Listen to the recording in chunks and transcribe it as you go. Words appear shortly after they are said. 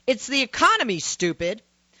It's the economy, stupid.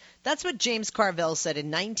 That's what James Carville said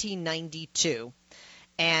in 1992.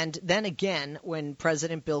 And then again, when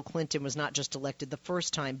President Bill Clinton was not just elected the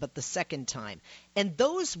first time, but the second time. And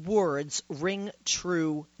those words ring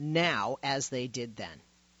true now as they did then.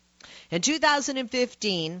 In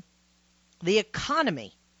 2015, the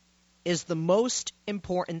economy is the most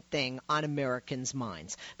important thing on Americans'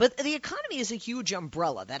 minds. But the economy is a huge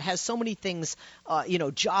umbrella that has so many things,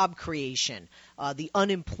 job creation, the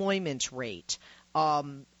unemployment rate.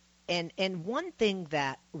 And one thing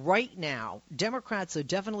that right now Democrats are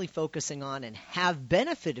definitely focusing on and have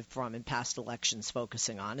benefited from in past elections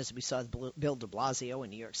focusing on, as we saw Bill de Blasio in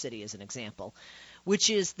New York City as an example, which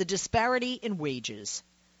is the disparity in wages,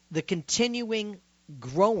 the continuing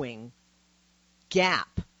growing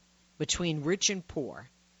gap between rich and poor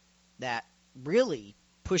that really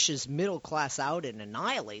pushes middle class out and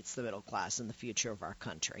annihilates the middle class in the future of our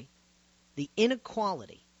country, the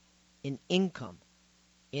inequality in income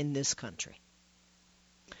in this country.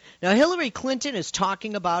 Now, Hillary Clinton is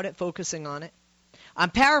talking about it, focusing on it. I'm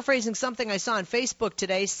paraphrasing something I saw on Facebook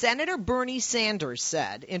today. Senator Bernie Sanders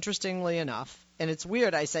said, interestingly enough, and it's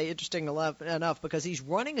weird I say interesting enough because he's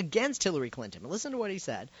running against Hillary Clinton. Listen to what he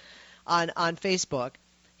said on Facebook.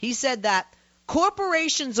 He said that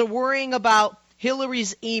corporations are worrying about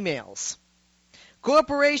Hillary's emails.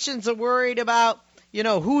 Corporations are worried about,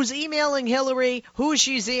 who's emailing Hillary, who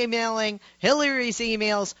she's emailing, Hillary's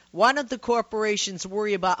emails. Why don't the corporations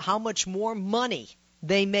worry about how much more money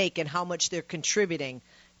they make and how much they're contributing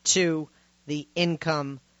to the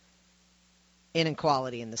income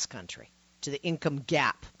inequality in this country, to the income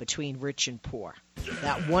gap between rich and poor,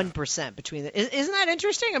 that 1% between isn't that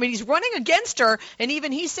interesting? I mean, he's running against her, and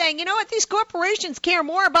even he's saying, you know what, these corporations care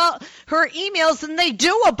more about her emails than they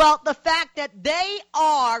do about the fact that they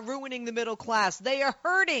are ruining the middle class. They are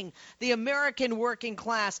hurting the American working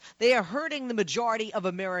class. They are hurting the majority of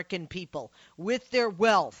American people with their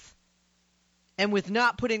wealth and with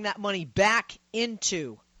not putting that money back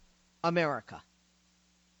into America.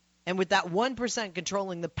 And with that 1%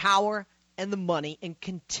 controlling the power and the money and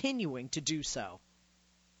continuing to do so.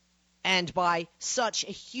 And by such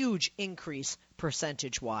a huge increase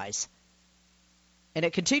percentage-wise. And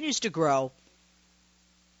it continues to grow.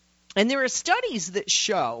 And there are studies that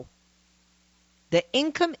show that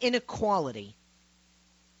income inequality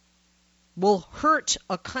will hurt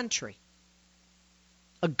a country,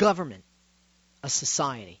 a government, a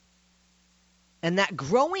society. And that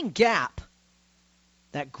growing gap,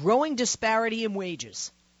 that growing disparity in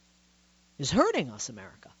wages is hurting us,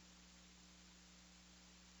 America.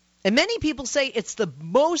 And many people say it's the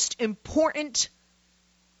most important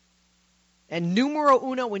and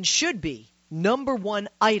numero uno and should be number one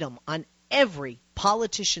item on every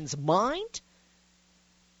politician's mind,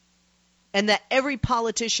 and that every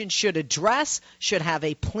politician should address, should have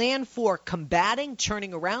a plan for combating,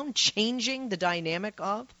 turning around, changing the dynamic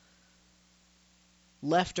of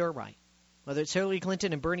left or right. Whether it's Hillary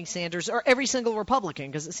Clinton and Bernie Sanders or every single Republican,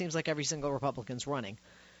 because it seems like every single Republican's running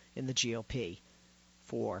in the GOP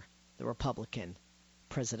for the Republican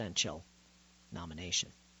presidential nomination.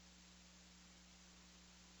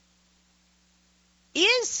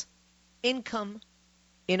 Is income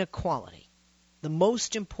inequality the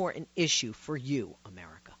most important issue for you,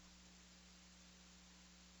 America?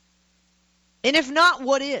 And if not,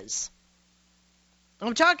 what is?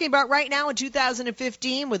 I'm talking about right now in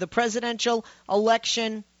 2015 with a presidential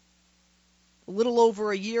election a little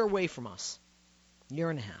over a year away from us. Year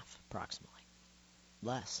and a half, approximately.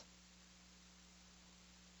 Less.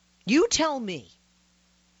 You tell me,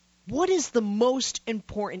 what is the most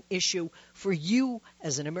important issue for you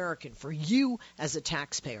as an American, for you as a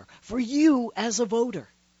taxpayer, for you as a voter?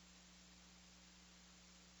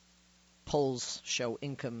 Polls show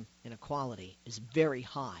income inequality is very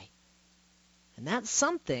high. And that's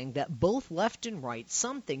something that both left and right,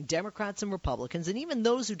 something Democrats and Republicans, and even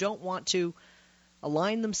those who don't want to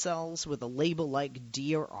align themselves with a label like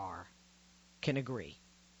D or R, can agree.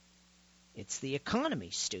 It's the economy,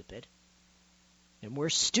 stupid. And we're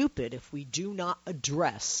stupid if we do not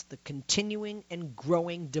address the continuing and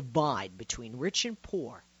growing divide between rich and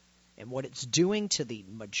poor and what it's doing to the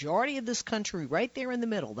majority of this country right there in the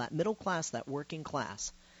middle, that middle class, that working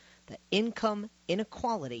class. That income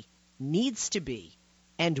inequality needs to be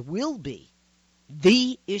and will be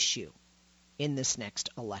the issue in this next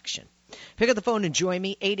election. Pick up the phone and join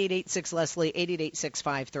me. 888-6-LESLIE,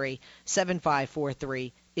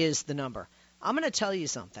 888-653-7543 is the number. I'm going to tell you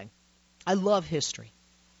something. I love history.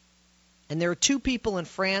 And there are two people in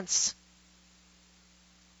France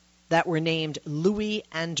that were named Louis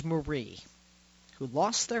and Marie who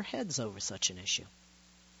lost their heads over such an issue.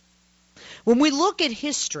 When we look at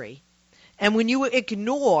history, and when you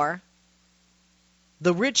ignore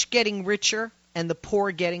the rich getting richer and the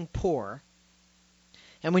poor getting poorer,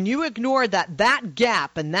 and when you ignore that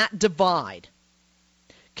gap and that divide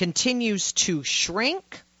continues to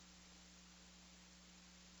shrink,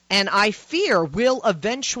 and I fear will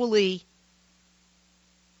eventually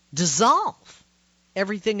dissolve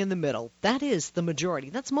everything in the middle. That is the majority.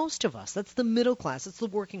 That's most of us. That's the middle class. That's the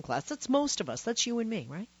working class. That's most of us. That's you and me,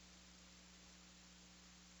 right?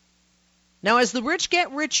 Now, as the rich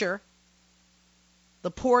get richer,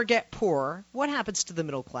 the poor get poorer. What happens to the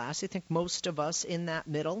middle class? You think most of us in that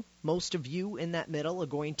middle, most of you in that middle are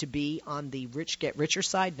going to be on the rich get richer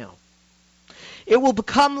side? No. It will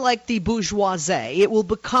become like the bourgeoisie. It will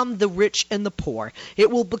become the rich and the poor. It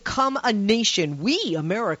will become a nation. We,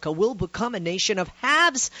 America, will become a nation of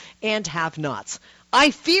haves and have-nots. I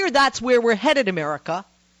fear that's where we're headed, America.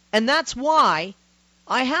 And that's why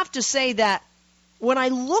I have to say that when I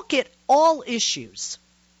look at all issues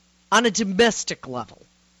on a domestic level,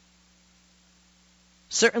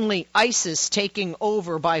 certainly ISIS taking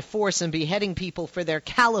over by force and beheading people for their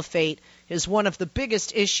caliphate is one of the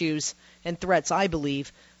biggest issues and threats, I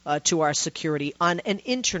believe, to our security on an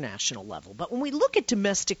international level. But when we look at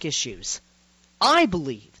domestic issues, I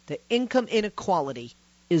believe that income inequality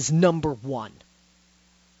is number one.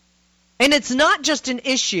 And it's not just an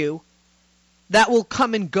issue that will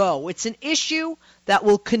come and go. It's an issue that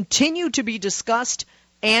will continue to be discussed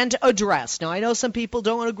and addressed. Now, I know some people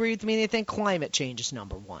don't agree with me. They think climate change is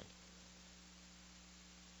number one.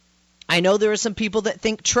 I know there are some people that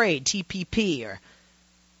think trade, TPP, or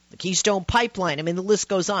the Keystone Pipeline. I mean, the list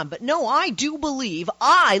goes on. But no, I do believe,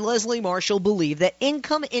 Leslie Marshall, believe that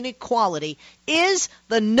income inequality is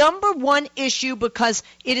the number one issue because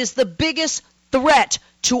it is the biggest threat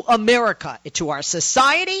to America, to our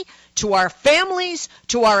society, to our families,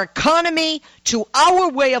 to our economy, to our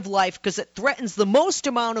way of life, because it threatens the most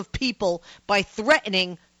amount of people by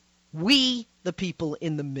threatening we, the people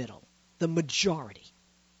in the middle, the majority,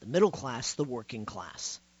 the middle class, the working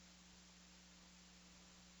class.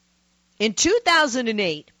 In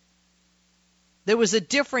 2008, there was a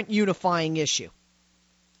different unifying issue.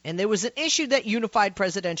 And there was an issue that unified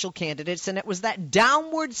presidential candidates, and it was that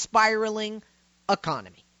downward spiraling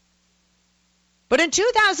economy. But in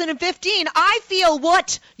 2015, I feel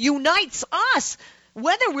what unites us,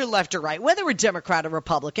 whether we're left or right, whether we're Democrat or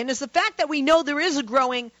Republican, is the fact that we know there is a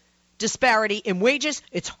growing disparity in wages.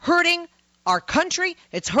 It's hurting our country.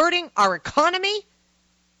 It's hurting our economy.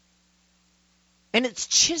 And it's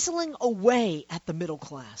chiseling away at the middle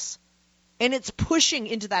class. And it's pushing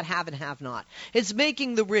into that have and have not. It's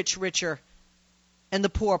making the rich richer and the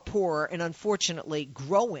poor poorer, and unfortunately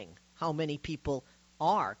growing how many people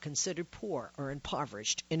are considered poor or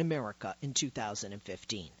impoverished in America in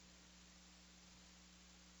 2015.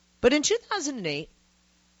 But in 2008,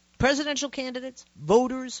 presidential candidates,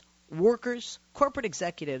 voters, workers, corporate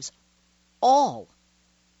executives, all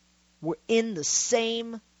were in the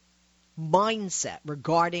same mindset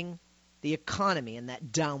regarding the economy and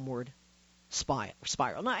that downward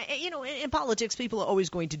spiral. Now, in politics, people are always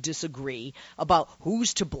going to disagree about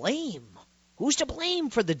who's to blame. Who's to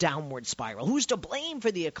blame for the downward spiral? Who's to blame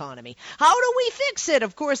for the economy? How do we fix it?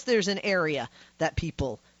 Of course, there's an area that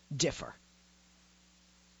people differ.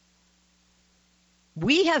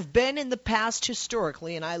 We have been in the past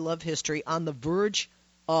historically, and I love history, on the verge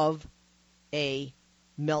of a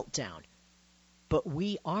meltdown. But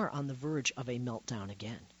we are on the verge of a meltdown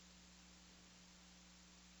again.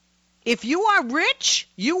 If you are rich,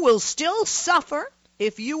 you will still suffer.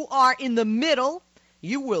 If you are in the middle,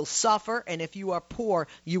 you will suffer. And if you are poor,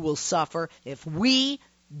 you will suffer if we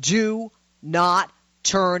do not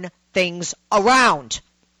turn things around.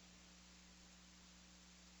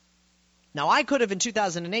 Now, I could have in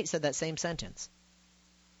 2008 said that same sentence.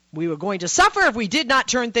 We were going to suffer if we did not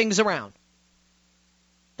turn things around.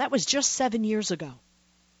 That was just 7 years ago.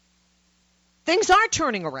 Things are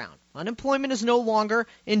turning around. Unemployment is no longer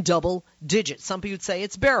in double digits. Some people would say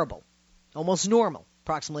it's bearable, almost normal,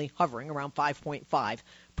 approximately hovering around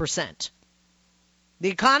 5.5%. The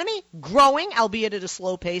economy growing, albeit at a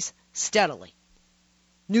slow pace, steadily.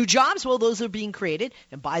 New jobs, well, those are being created.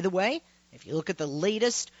 And by the way, if you look at the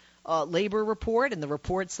latest labor report and the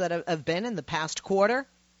reports that have been in the past quarter,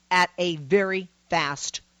 at a very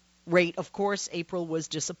fast rate. Of course, April was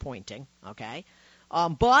disappointing, okay?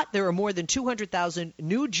 But there are more than 200,000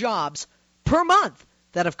 new jobs per month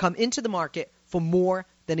that have come into the market for more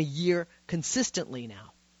than a year consistently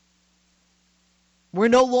now. We're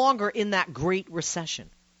no longer in that Great Recession.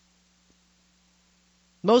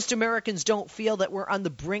 Most Americans don't feel that we're on the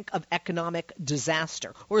brink of economic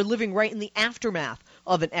disaster or living right in the aftermath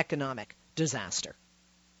of an economic disaster.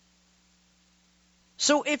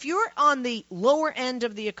 So if you're on the lower end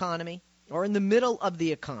of the economy or in the middle of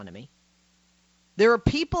the economy, there are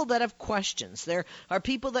people that have questions. There are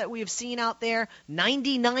people that we have seen out there,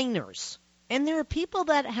 99ers. And there are people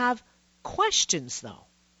that have questions, though,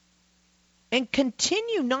 and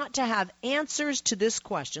continue not to have answers to this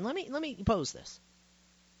question. Let me pose this.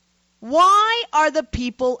 Why are the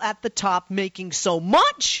people at the top making so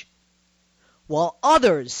much while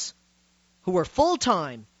others who are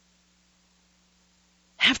full-time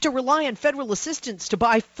have to rely on federal assistance to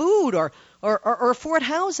buy food or afford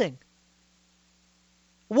housing?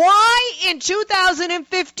 Why in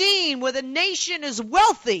 2015, with a nation as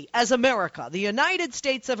wealthy as America, the United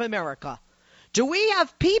States of America, do we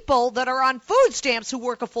have people that are on food stamps who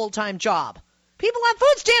work a full-time job? People on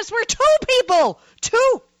food stamps were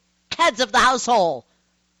two heads of the household.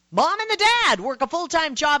 Mom and the dad work a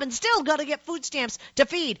full-time job and still got to get food stamps to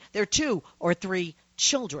feed their 2 or 3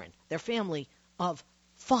 children, their family of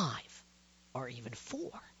 5 or even 4.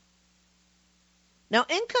 Now,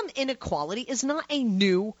 income inequality is not a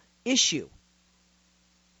new issue,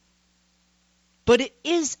 but it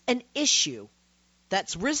is an issue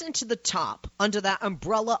that's risen to the top under that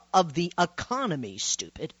umbrella of the economy,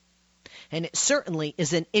 stupid. And it certainly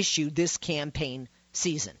is an issue this campaign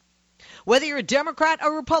season. Whether you're a Democrat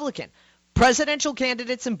or Republican, presidential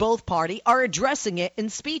candidates in both parties are addressing it in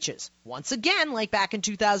speeches. Once again, like back in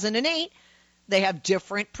 2008, they have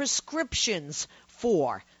different prescriptions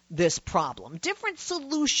for this problem, different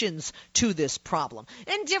solutions to this problem,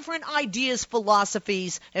 and different ideas,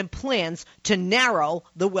 philosophies, and plans to narrow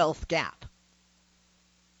the wealth gap.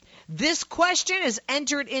 This question is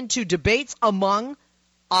entered into debates among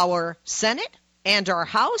our Senate and our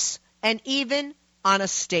House, and even on a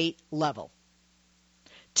state level.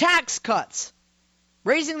 Tax cuts,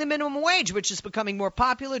 raising the minimum wage, which is becoming more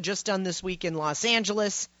popular, just done this week in Los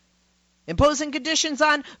Angeles. Imposing conditions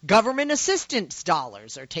on government assistance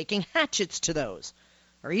dollars or taking hatchets to those,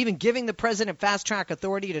 or even giving the president fast-track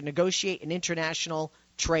authority to negotiate an international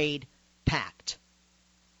trade pact.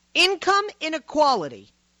 Income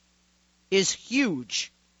inequality is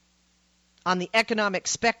huge on the economic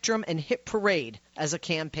spectrum and hit parade as a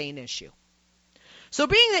campaign issue. So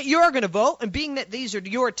being that you're going to vote, and being that these are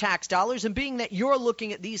your tax dollars, and being that you're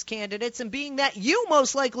looking at these candidates, and being that you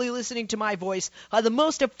most likely listening to my voice are the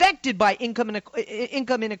most affected by income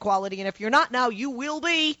inequality, and if you're not now, you will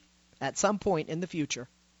be at some point in the future.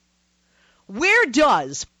 Where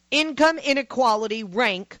does income inequality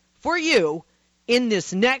rank for you in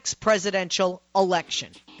this next presidential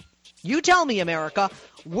election? You tell me, America,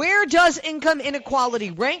 where does income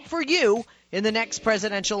inequality rank for you in the next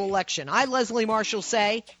presidential election? I, Leslie Marshall,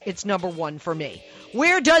 say it's number 1 for me.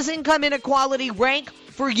 Where does income inequality rank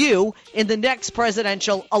for you in the next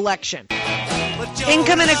presidential election?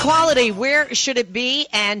 Income inequality, where should it be?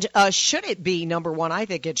 And should it be number 1? I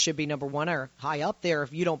think it should be number 1 or high up there.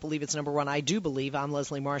 If you don't believe it's number 1, I do believe. I'm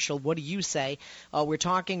Leslie Marshall. What do you say? We're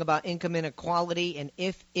talking about income inequality, and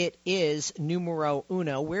if it is numero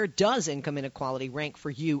uno, where does income inequality rank for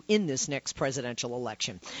you in this next presidential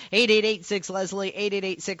election? 888-6-LESLIE,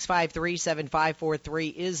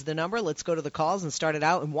 888-653-7543 is the number. Let's go to the calls and start it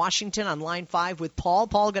out in Washington on line 5 with Paul.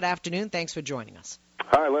 Paul, good afternoon. Thanks for joining us.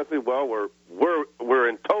 Hi, Leslie. Well, we're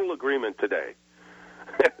in total agreement today.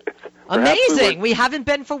 Amazing. We haven't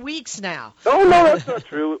been for weeks now. Oh, no, that's not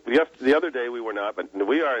true. The other day we were not, but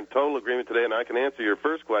we are in total agreement today, and I can answer your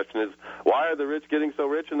first question is, why are the rich getting so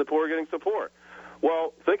rich and the poor getting so poor?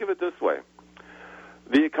 Well, think of it this way.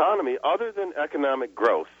 The economy, other than economic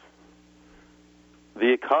growth,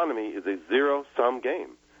 the economy is a zero-sum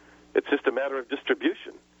game. It's just a matter of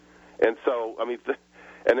distribution. And so, I mean,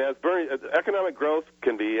 and as Bernie, economic growth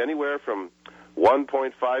can be anywhere from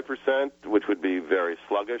 1.5%, which would be very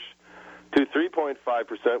sluggish, to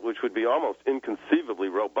 3.5%, which would be almost inconceivably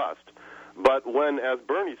robust. But when, as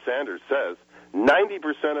Bernie Sanders says,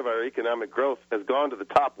 90% of our economic growth has gone to the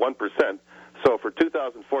top 1%, so for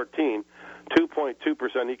 2014,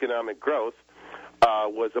 2.2% economic growth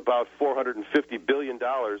was about $450 billion.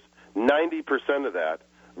 90% of that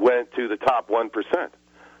went to the top 1%.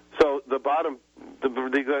 So the bottom, the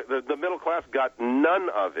middle class got none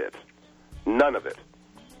of it. None of it.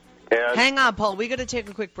 And hang on, Paul. We got to take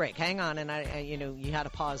a quick break. Hang on, and you had a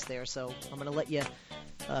pause there, so I'm going to let you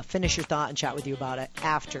finish your thought and chat with you about it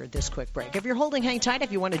after this quick break. If you're holding, hang tight.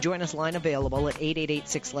 If you want to join us, line available at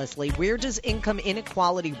 888-6-Leslie. Where does income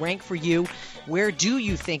inequality rank for you? Where do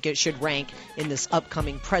you think it should rank in this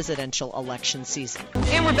upcoming presidential election season?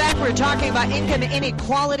 And we're back. We're talking about income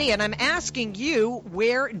inequality, and I'm asking you,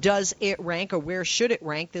 where does it rank, or where should it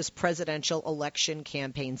rank this presidential election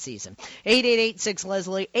campaign season?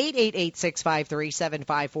 888-6-Leslie,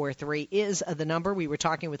 888-653-7543 is the number. We were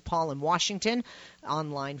talking with Paul in Washington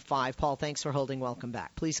on line 5. Paul, thanks for holding. Welcome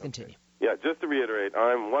back. Please continue. Yeah, just to reiterate,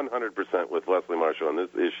 I'm 100% with Leslie Marshall on this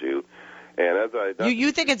issue. And as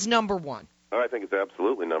you think it's number one? I think it's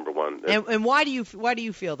absolutely number one. And why do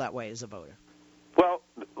you feel that way as a voter? Well,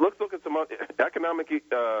 let's look at some economic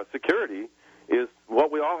security is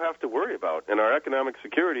what we all have to worry about. And our economic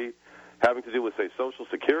security having to do with, say, Social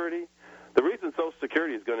Security. The reason Social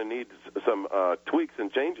Security is going to need some tweaks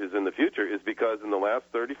and changes in the future is because in the last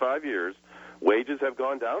 35 years, wages have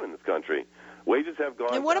gone down in this country. Wages have gone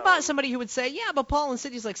down. And what about somebody who would say, yeah, but Paul, in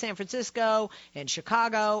cities like San Francisco and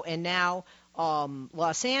Chicago and now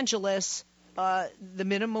Los Angeles, the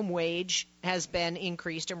minimum wage has been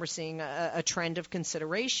increased, and we're seeing a trend of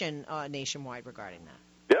consideration nationwide regarding that.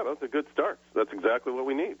 Yeah, those are good starts. That's exactly what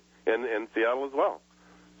we need. And Seattle as well.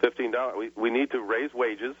 $15. We need to raise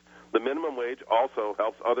wages. The minimum wage also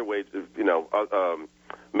helps other wages,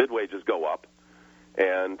 mid-wages go up.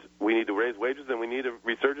 And we need to raise wages, and we need a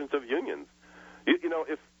resurgence of unions.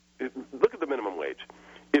 If look at the minimum wage.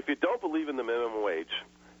 If you don't believe in the minimum wage,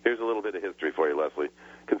 here's a little bit of history for you, Leslie.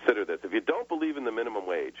 Consider this. If you don't believe in the minimum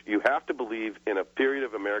wage, you have to believe in a period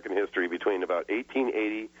of American history between about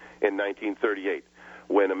 1880 and 1938,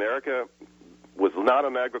 when America was not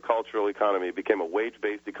an agricultural economy, it became a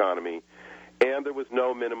wage-based economy, and there was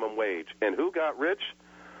no minimum wage. And who got rich?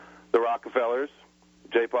 The Rockefellers,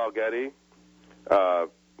 J. Paul Getty,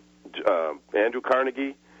 Andrew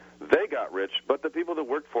Carnegie. They got rich, but the people that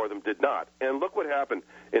worked for them did not. And look what happened.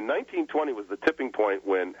 In 1920 was the tipping point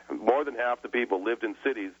when more than half the people lived in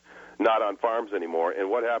cities, not on farms anymore.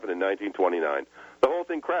 And what happened in 1929? The whole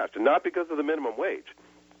thing crashed, and not because of the minimum wage.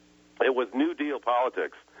 It was New Deal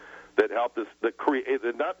politics that helped us, that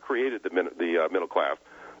not created the middle class.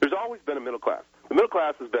 There's always been a middle class. The middle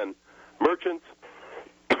class has been merchants,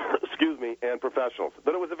 and professionals.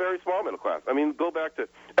 But it was a very small middle class. I mean, go back to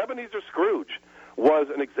Ebenezer Scrooge was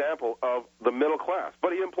an example of the middle class,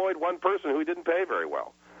 but he employed one person who he didn't pay very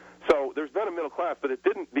well. So there's been a middle class, but it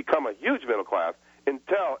didn't become a huge middle class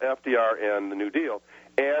until FDR and the New Deal.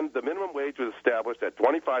 And the minimum wage was established at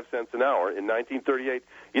 25 cents an hour in 1938.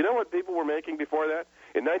 You know what people were making before that?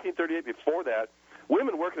 In 1938, before that,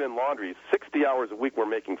 women working in laundry 60 hours a week were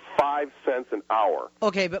making 5 cents an hour.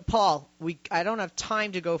 Okay, but Paul, I don't have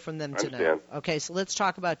time to go from them to now. Okay, so let's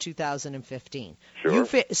talk about 2015. Sure.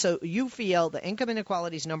 So you feel that income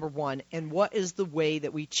inequality is number one, and what is the way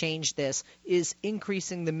that we change this? Is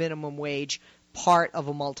increasing the minimum wage part of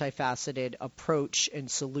a multifaceted approach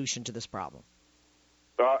and solution to this problem?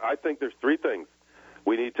 I think there's three things.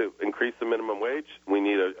 We need to increase the minimum wage. We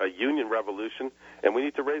need a union revolution, and we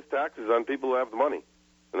need to raise taxes on people who have the money.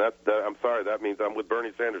 And I'm sorry, that means I'm with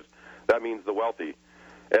Bernie Sanders. That means the wealthy.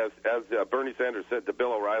 As Bernie Sanders said to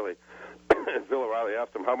Bill O'Reilly, Bill O'Reilly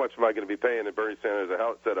asked him, how much am I going to be paying? And Bernie Sanders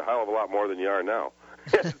said, a hell of a lot more than you are now.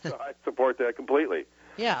 So I support that completely.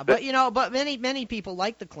 Yeah, but many people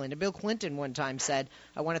like the Clinton. Bill Clinton one time said,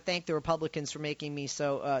 "I want to thank the Republicans for making me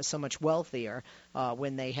so much wealthier."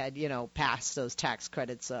 When they had passed those tax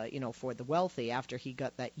credits for the wealthy after he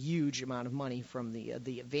got that huge amount of money from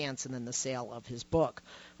the advance and then the sale of his book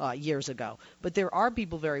years ago. But there are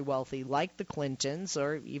people very wealthy like the Clintons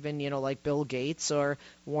or even like Bill Gates or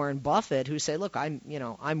Warren Buffett who say, "Look, I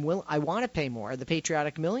want to pay more." The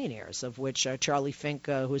patriotic millionaires, of which Charlie Fink,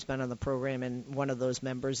 who's been on the program, and one of those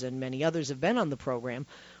members and many others have been on the program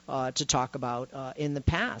to talk about in the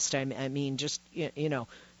past. I mean, just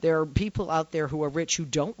there are people out there who are rich who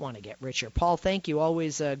don't want to get richer. Paul, thank you.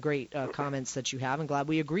 Always great comments that you have. I'm glad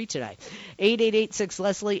we agree today.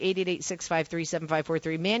 888-6-Leslie,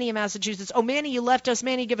 888-653-7543. Manny in Massachusetts. Oh, Manny, you left us.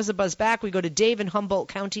 Manny, give us a buzz back. We go to Dave in Humboldt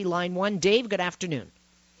County, line 1. Dave, good afternoon.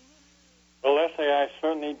 Well, Leslie, I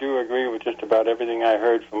certainly do agree with just about everything I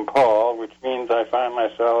heard from Paul, which means I find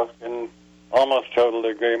myself in almost total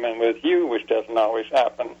agreement with you, which doesn't always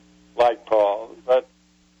happen, like Paul. But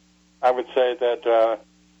I would say that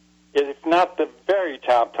it's not the very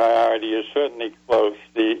top priority. Is certainly close.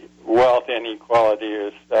 The wealth inequality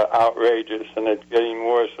is outrageous, and it's getting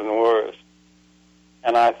worse and worse.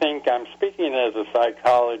 And I think I'm speaking as a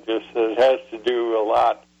psychologist that has to do a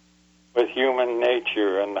lot with human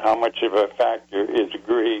nature and how much of a factor is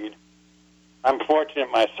greed. I'm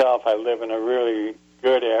fortunate myself. I live in a really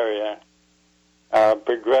good area,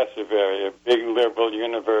 progressive area, big liberal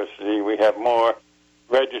university. We have more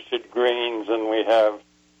registered Greens than we have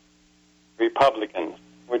Republicans,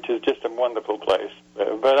 which is just a wonderful place.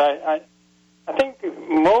 But I think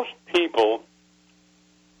most people,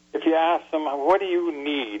 if you ask them, what do you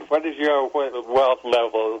need? What is your wealth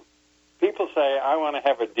level? People say, I want to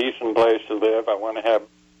have a decent place to live. I want to have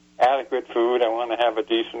adequate food. I want to have a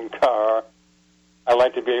decent car. I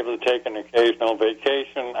like to be able to take an occasional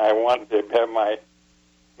vacation. I want to have my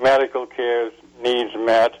medical care needs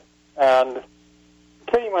met. And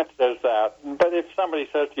pretty much does that. But if somebody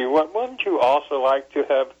says to you, wouldn't you also like to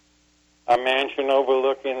have a mansion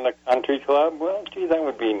overlooking the country club? Well, gee, that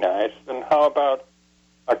would be nice. And how about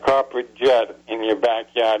a corporate jet in your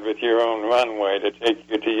backyard with your own runway to take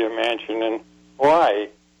you to your mansion in Hawaii?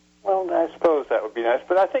 Well, I suppose that would be nice.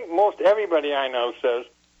 But I think most everybody I know says,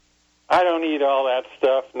 I don't need all that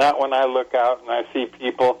stuff, not when I look out and I see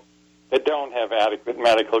people that don't have adequate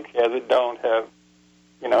medical care, that don't have,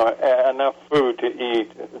 enough food to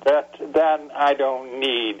eat. That I don't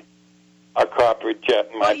need a corporate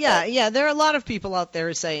jet in my yeah. There are a lot of people out there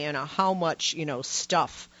who say, how much,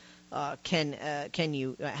 stuff can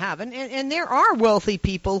you have? And there are wealthy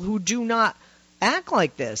people who do not act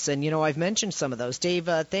like this. And, I've mentioned some of those. Dave,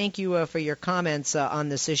 thank you for your comments on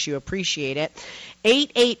this issue. Appreciate it.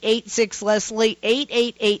 8886-LESLIE,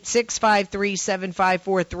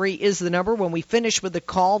 888-653-7543 is the number. When we finish with the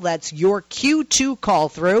call, that's your cue to call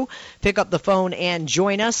through. Pick up the phone and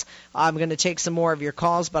join us. I'm going to take some more of your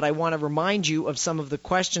calls, but I want to remind you of some of the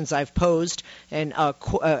questions I've posed and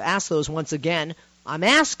ask those once again. I'm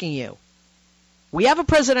asking you, we have a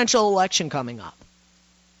presidential election coming up.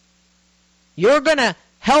 You're going to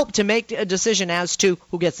help to make a decision as to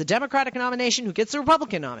who gets the Democratic nomination, who gets the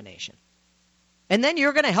Republican nomination. And then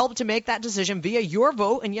you're going to help to make that decision via your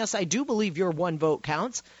vote, and yes, I do believe your one vote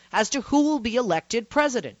counts, as to who will be elected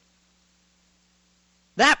president.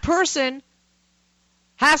 That person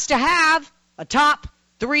has to have a top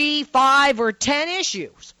 3, 5, or 10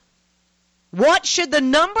 issues. What should the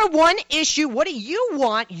number one issue, what do you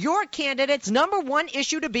want your candidate's number one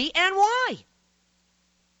issue to be, and why?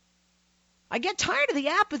 I get tired of the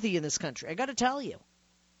apathy in this country, I got to tell you.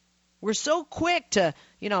 We're so quick to,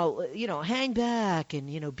 hang back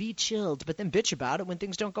and, be chilled, but then bitch about it when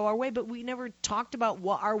things don't go our way. But we never talked about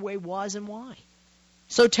what our way was and why.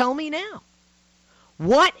 So tell me now.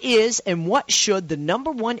 What is and what should the number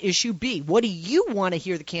one issue be? What do you want to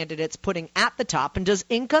hear the candidates putting at the top? And does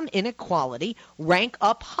income inequality rank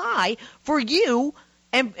up high for you?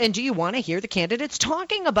 And do you want to hear the candidates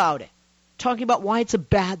talking about it? Talking about why it's a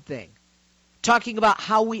bad thing. Talking about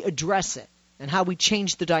how we address it and how we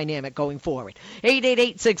change the dynamic going forward.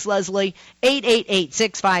 888-6-LESLIE,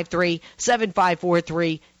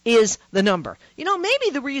 888-653-7543 is the number.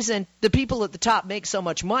 Maybe the reason the people at the top make so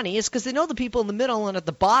much money is because they know the people in the middle and at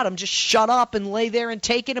the bottom just shut up and lay there and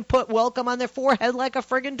take it and put welcome on their forehead like a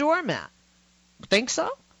friggin' doormat. Think so?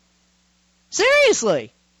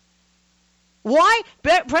 Seriously. Why?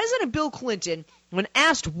 President Bill Clinton, when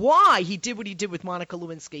asked why he did what he did with Monica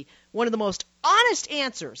Lewinsky, one of the most honest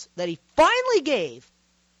answers that he finally gave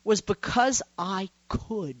was because I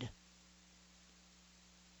could.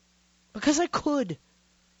 Because I could.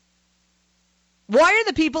 Why are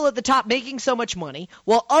the people at the top making so much money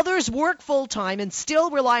while others work full-time and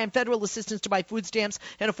still rely on federal assistance to buy food stamps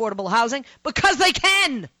and affordable housing? Because they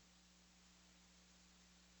can.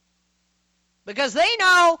 Because they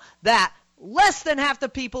know that less than half the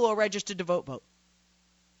people are registered to vote.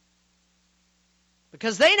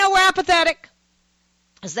 Because they know we're apathetic.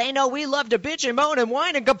 Because they know we love to bitch and moan and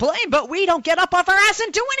whine and complain, but we don't get up off our ass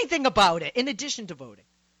and do anything about it in addition to voting.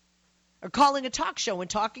 Or calling a talk show and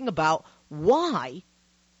talking about why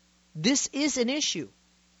this is an issue.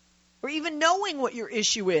 Or even knowing what your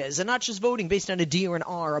issue is and not just voting based on a D or an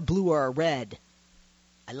R, a blue or a red.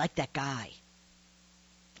 I like that guy.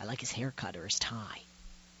 I like his haircut or his tie.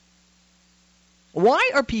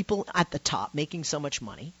 Why are people at the top making so much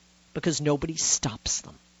money? Because nobody stops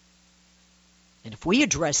them. And if we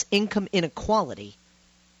address income inequality,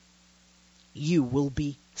 you will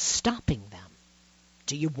be stopping them.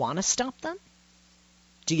 Do you want to stop them?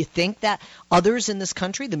 Do you think that others in this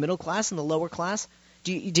country, the middle class and the lower class,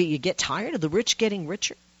 do you get tired of the rich getting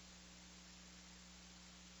richer?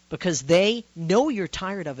 Because they know you're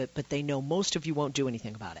tired of it, but they know most of you won't do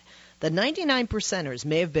anything about it. The 99%ers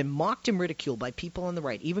may have been mocked and ridiculed by people on the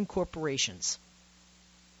right, even corporations.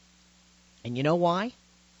 And you know why?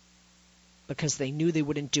 Because they knew they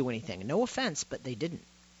wouldn't do anything. No offense, but they didn't.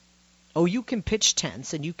 Oh, you can pitch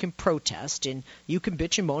tents and you can protest and you can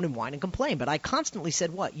bitch and moan and whine and complain. But I constantly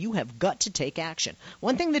said, what? You have got to take action.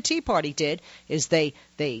 One thing the Tea Party did is they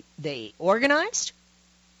organized,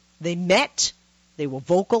 they met, they were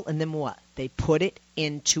vocal, and then what? They put it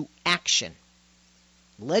into action.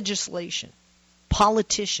 Legislation,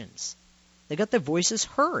 politicians, they got their voices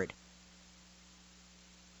heard.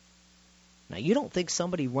 Now, you don't think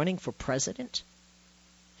somebody running for president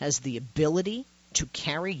has the ability to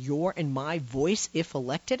carry your and my voice if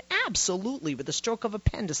elected? Absolutely, with the stroke of a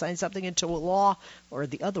pen to sign something into a law or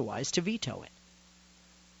the otherwise to veto it.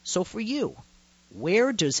 So for you,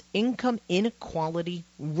 where does income inequality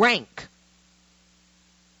rank?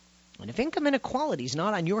 And if income inequality is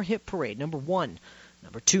not on your hit parade, number 1,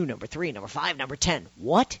 number 2, number 3, number 5, number 10,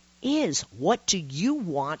 what is? What do you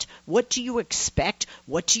want? What do you expect?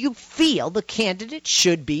 What do you feel the candidate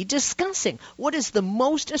should be discussing? What is the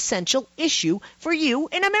most essential issue for you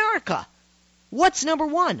in America? What's number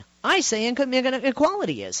 1? I say income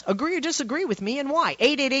inequality is. Agree or disagree with me, and why?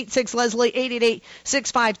 888-6-LESLIE,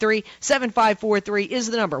 888-653-7543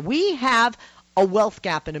 is the number. We have a wealth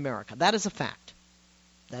gap in America. That is a fact.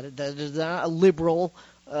 That is not a liberal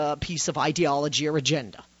piece of ideology or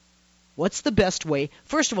agenda. What's the best way?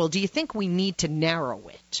 First of all, do you think we need to narrow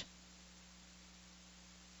it?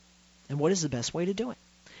 And what is the best way to do it?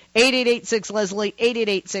 888-6-LESLIE,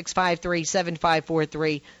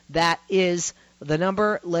 888-653-7543. That is the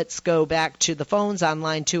number. Let's go back to the phones. On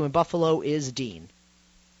line 2 in Buffalo is Dean.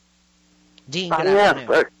 Dean, good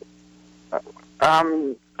afternoon.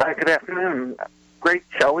 Good afternoon. Great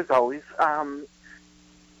show as always.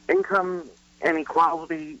 Income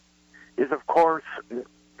inequality is, of course,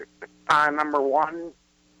 number 1,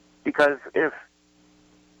 because if,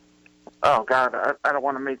 I don't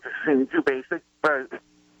want to make this seem too basic, but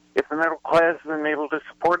if the middle class isn't able to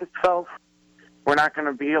support itself, we're not going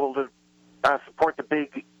to be able to support the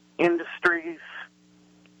big industries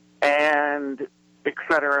and et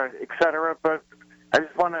cetera, et cetera. But I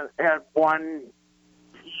just want to add one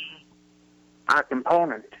key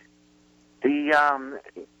component. The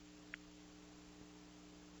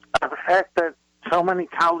fact that so many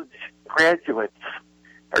college graduates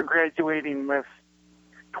are graduating with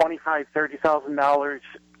 $25,000, $30,000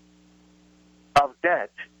 of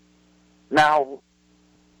debt. Now,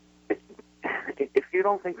 if you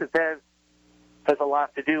don't think that has a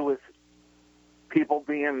lot to do with people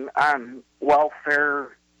being on welfare,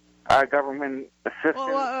 government assistance.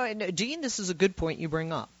 Well, Dean, this is a good point you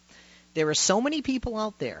bring up. There are so many people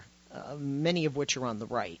out there, many of which are on the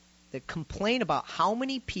right, that complain about how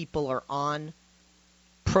many people are on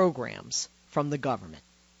programs from the government,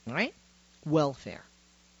 right? Welfare,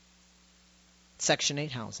 Section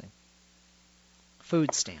 8 housing,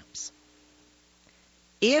 food stamps.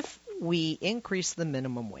 If we increase the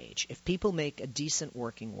minimum wage, if people make a decent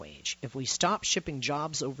working wage, if we stop shipping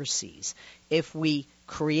jobs overseas, if we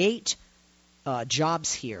create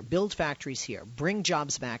jobs here, build factories here, bring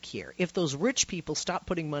jobs back here, if those rich people stop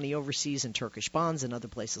putting money overseas in Turkish bonds and other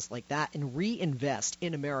places like that and reinvest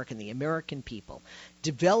in America and the American people,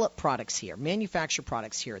 develop products here, manufacture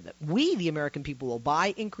products here that we, the American people, will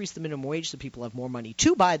buy, increase the minimum wage so people have more money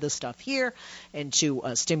to buy the stuff here and to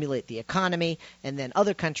stimulate the economy, and then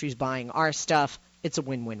other countries buying our stuff, it's a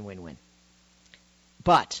win-win-win-win.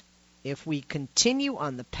 But if we continue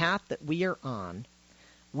on the path that we are on,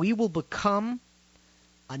 we will become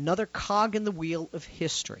another cog in the wheel of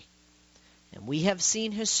history. And we have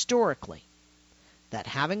seen historically that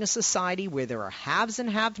having a society where there are haves and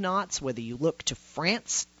have-nots, whether you look to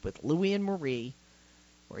France with Louis and Marie,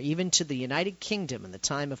 or even to the United Kingdom in the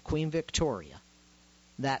time of Queen Victoria,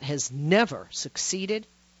 that has never succeeded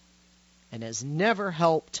and has never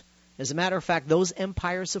helped. As a matter of fact, those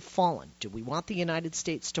empires have fallen. Do we want the United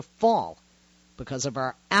States to fall because of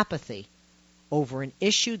our apathy over an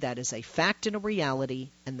issue that is a fact and a reality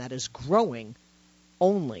and that is growing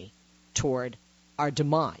only toward our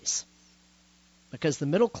demise? Because the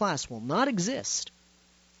middle class will not exist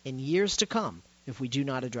in years to come if we do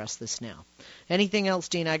not address this now. Anything else,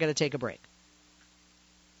 Dean? I got to take a break.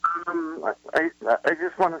 I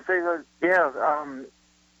just want to say that,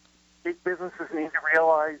 big businesses need to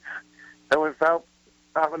realize that without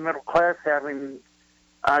the middle class having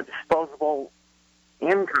disposable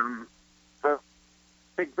income, the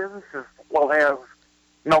big businesses will have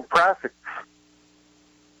no profits.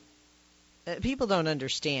 People don't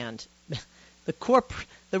understand.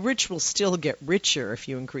 The rich will still get richer if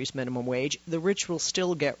you increase minimum wage. The rich will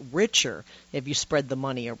still get richer if you spread the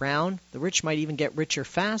money around. The rich might even get richer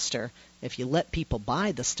faster if you let people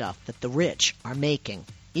buy the stuff that the rich are making,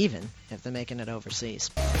 even if they're making it overseas.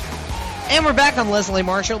 And we're back. I'm Leslie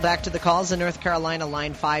Marshall. Back to the calls in North Carolina,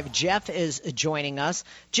 line 5. Jeff is joining us.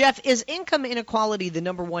 Jeff, is income inequality the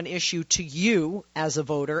number one issue to you as a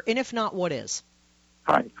voter? And if not, what is?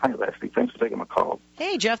 Hi, Leslie. Thanks for taking my call.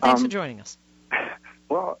 Hey, Jeff. Thanks for joining us.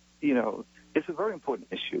 Well, it's a very important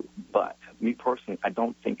issue, but me personally, I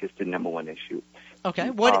don't think it's the number one issue. Okay.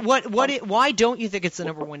 Why don't you think it's the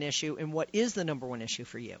number one issue, and what is the number one issue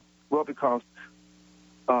for you? Well, because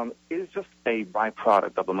it is just a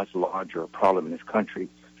byproduct of a much larger problem in this country,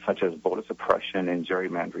 such as voter suppression and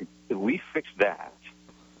gerrymandering. If we fix that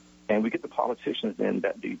and we get the politicians in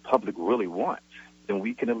that the public really wants, then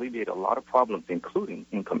we can alleviate a lot of problems, including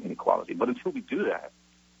income inequality. But until we do that,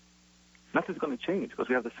 nothing's going to change because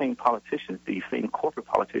we have the same politicians, the same corporate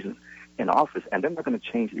politicians in office, and they're not going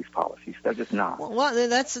to change these policies. They're just not. Well,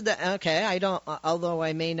 okay. I don't. Although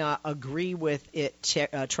I may not agree with it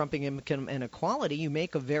trumping income inequality, you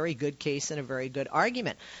make a very good case and a very good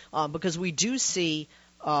argument because we do see.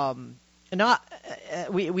 We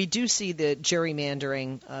do see the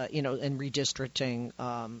gerrymandering, and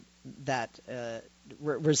redistricting that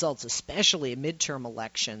results, especially in midterm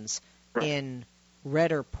elections, right, in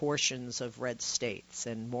redder portions of red states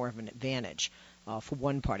and more of an advantage for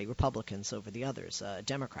one party, Republicans, over the others,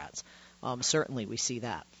 Democrats. Certainly, we see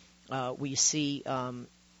that. We see,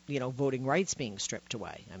 voting rights being stripped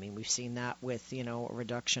away. I mean, we've seen that with, a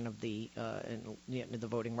reduction of the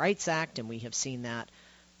Voting Rights Act, and we have seen that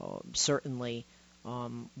certainly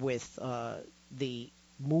with the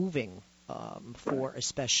moving for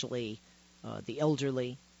especially the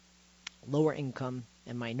elderly, lower income,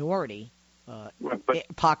 and minority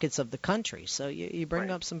pockets of the country. So you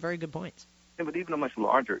bring up some very good points. Yeah, but even a much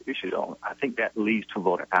larger issue, though, I think that leads to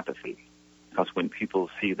voter apathy. Because when people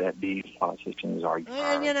see that these politicians are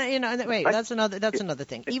wait, that's another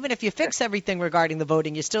thing. Even if you fix everything regarding the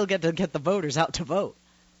voting, you still get to get the voters out to vote.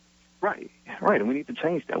 Right, and we need to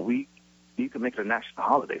change that. We need to make it a national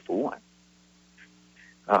holiday for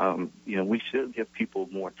one. We should give people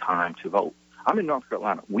more time to vote. I'm in North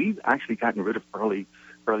Carolina. We've actually gotten rid of early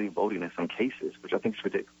voting in some cases, which I think is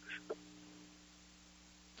ridiculous.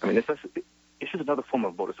 I mean, it's just another form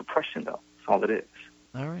of voter suppression, though. That's all it is.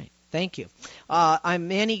 All right. Thank you.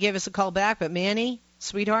 Manny gave us a call back, but Manny,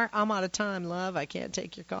 sweetheart, I'm out of time, love. I can't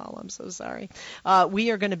take your call. I'm so sorry.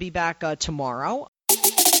 We are going to be back tomorrow.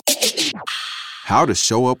 How to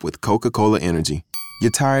show up with Coca-Cola Energy.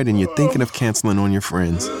 You're tired and you're thinking of canceling on your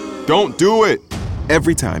friends. Don't do it!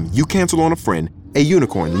 Every time you cancel on a friend, a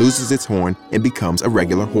unicorn loses its horn and becomes a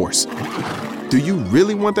regular horse. Do you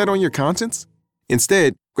really want that on your conscience?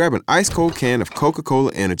 Instead, grab an ice-cold can of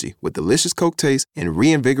Coca-Cola Energy with delicious Coke taste and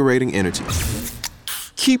reinvigorating energy.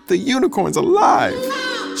 Keep the unicorns alive!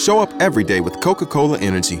 Show up every day with Coca-Cola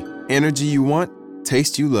Energy. Energy you want,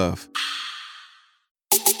 taste you love.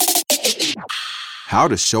 How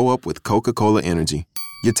to show up with Coca-Cola Energy.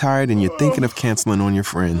 You're tired and you're thinking of canceling on your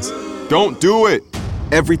friends. Don't do it!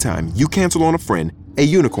 Every time you cancel on a friend, a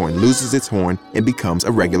unicorn loses its horn and becomes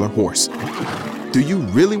a regular horse. Do you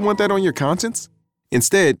really want that on your conscience?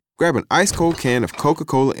 Instead, grab an ice-cold can of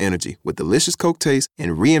Coca-Cola Energy with delicious Coke taste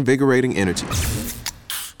and reinvigorating energy.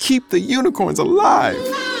 Keep the unicorns alive!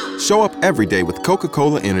 Show up every day with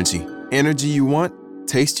Coca-Cola Energy. Energy you want,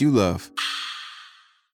 taste you love.